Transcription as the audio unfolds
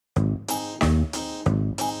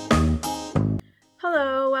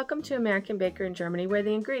Hello, welcome to American Baker in Germany, where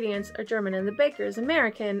the ingredients are German and the baker is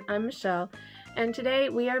American. I'm Michelle, and today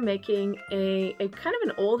we are making a kind of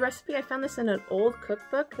an old recipe. I found this in an old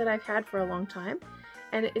cookbook that I've had for a long time,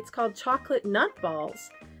 and it's called chocolate nut balls,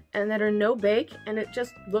 and that are no bake, and it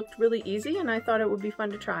just looked really easy, and I thought it would be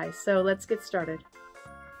fun to try. So let's get started.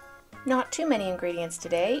 Not too many ingredients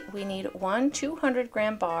today. We need one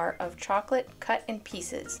 200-gram bar of chocolate cut in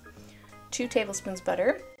pieces, 2 tablespoons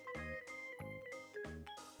butter,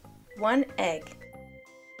 1 egg,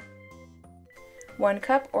 1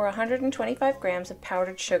 cup or 125 grams of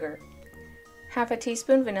powdered sugar, half a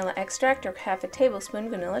teaspoon vanilla extract or half a tablespoon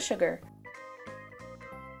vanilla sugar,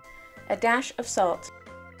 a dash of salt,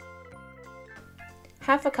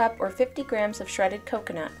 half a cup or 50 grams of shredded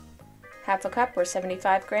coconut, half a cup or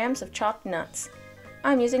 75 grams of chopped nuts.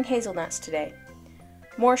 I'm using hazelnuts today.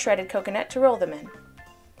 More shredded coconut to roll them in.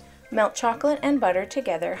 Melt chocolate and butter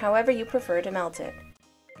together however you prefer to melt it.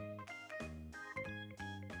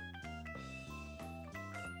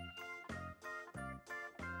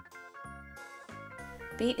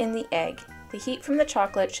 Beat in the egg. The heat from the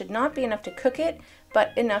chocolate should not be enough to cook it,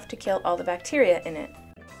 but enough to kill all the bacteria in it.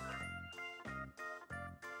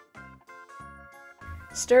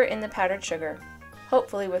 Stir in the powdered sugar,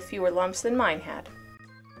 hopefully with fewer lumps than mine had.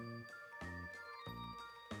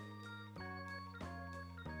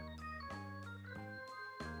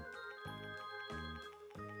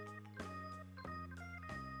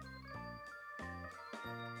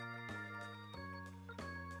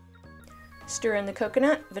 Stir in the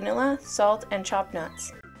coconut, vanilla, salt, and chopped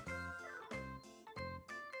nuts.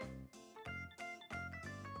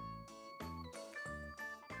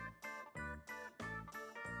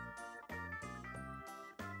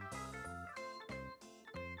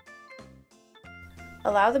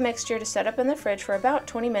 Allow the mixture to set up in the fridge for about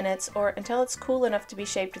 20 minutes or until it's cool enough to be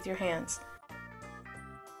shaped with your hands.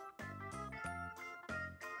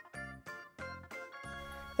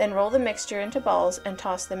 Then roll the mixture into balls and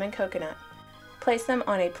toss them in coconut. Place them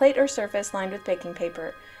on a plate or surface lined with baking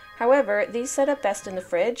paper. However, these set up best in the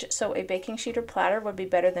fridge, so a baking sheet or platter would be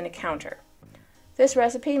better than a counter. This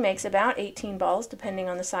recipe makes about 18 balls depending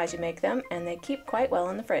on the size you make them, and they keep quite well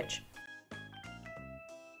in the fridge.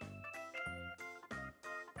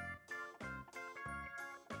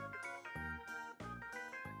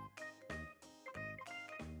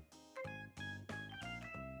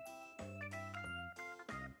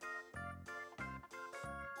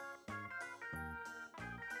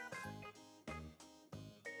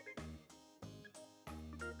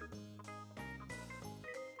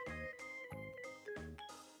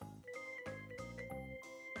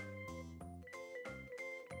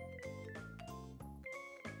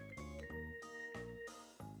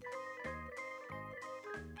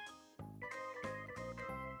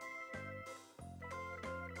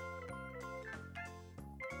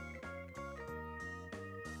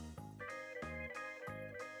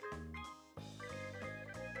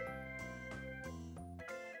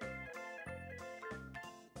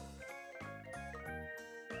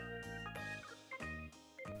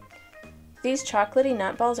 These chocolatey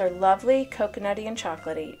nut balls are lovely, coconutty and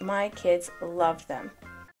chocolatey. My kids loved them.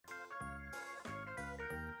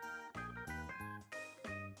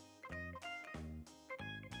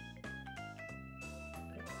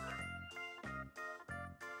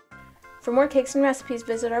 For more cakes and recipes,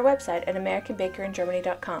 visit our website at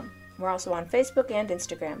AmericanBakerInGermany.com. We're also on Facebook and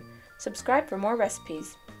Instagram. Subscribe for more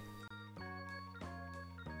recipes.